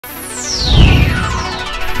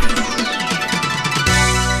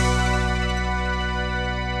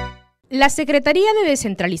La Secretaría de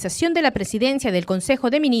Descentralización de la Presidencia del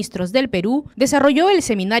Consejo de Ministros del Perú desarrolló el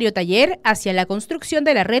Seminario-Taller Hacia la Construcción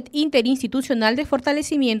de la Red Interinstitucional de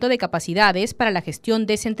Fortalecimiento de Capacidades para la Gestión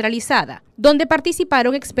Descentralizada, donde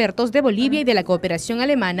participaron expertos de Bolivia y de la Cooperación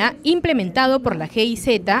Alemana, implementado por la GIZ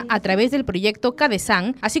a través del proyecto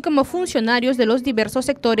CADESAN, así como funcionarios de los diversos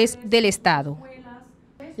sectores del Estado.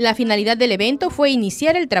 La finalidad del evento fue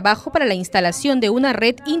iniciar el trabajo para la instalación de una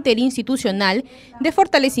red interinstitucional de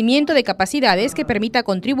fortalecimiento de capacidades que permita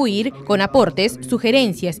contribuir con aportes,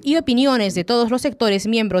 sugerencias y opiniones de todos los sectores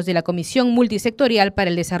miembros de la Comisión Multisectorial para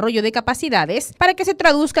el Desarrollo de Capacidades para que se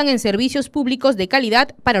traduzcan en servicios públicos de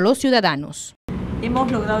calidad para los ciudadanos.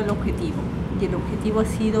 Hemos logrado el objetivo y el objetivo ha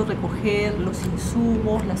sido recoger los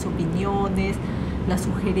insumos, las opiniones, las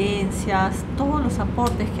sugerencias, todos los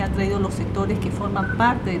aportes que han traído los sectores que forman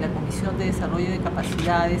parte de la Comisión de Desarrollo de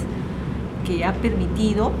Capacidades, que ha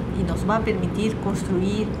permitido y nos va a permitir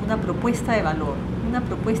construir una propuesta de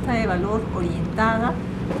valor orientada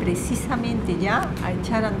precisamente ya a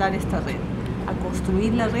echar a andar esta red, a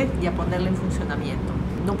construir la red y a ponerla en funcionamiento.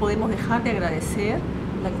 No podemos dejar de agradecer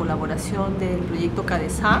la colaboración del proyecto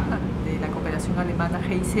CADESAN, de la Cooperación Alemana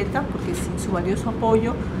GIZ, porque sin su valioso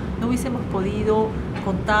apoyo no hubiésemos podido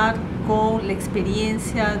contar con la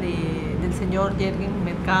experiencia del señor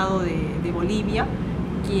Mercado de Bolivia,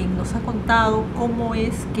 quien nos ha contado cómo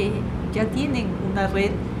es que ya tienen una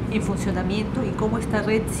red en funcionamiento y cómo esta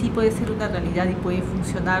red sí puede ser una realidad y puede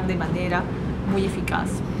funcionar de manera muy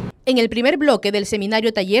eficaz. En el primer bloque del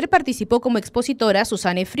Seminario-Taller participó como expositora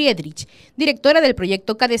Susanne Friedrich, directora del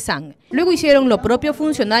proyecto CADESAN. Luego hicieron lo propio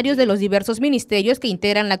funcionarios de los diversos ministerios que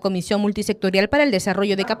integran la Comisión Multisectorial para el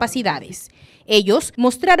Desarrollo de Capacidades. Ellos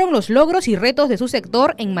mostraron los logros y retos de su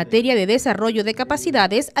sector en materia de desarrollo de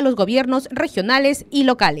capacidades a los gobiernos regionales y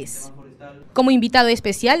locales. Como invitado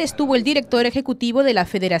especial estuvo el director ejecutivo de la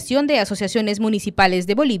Federación de Asociaciones Municipales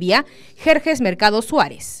de Bolivia, Jerjes Mercado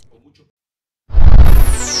Suárez.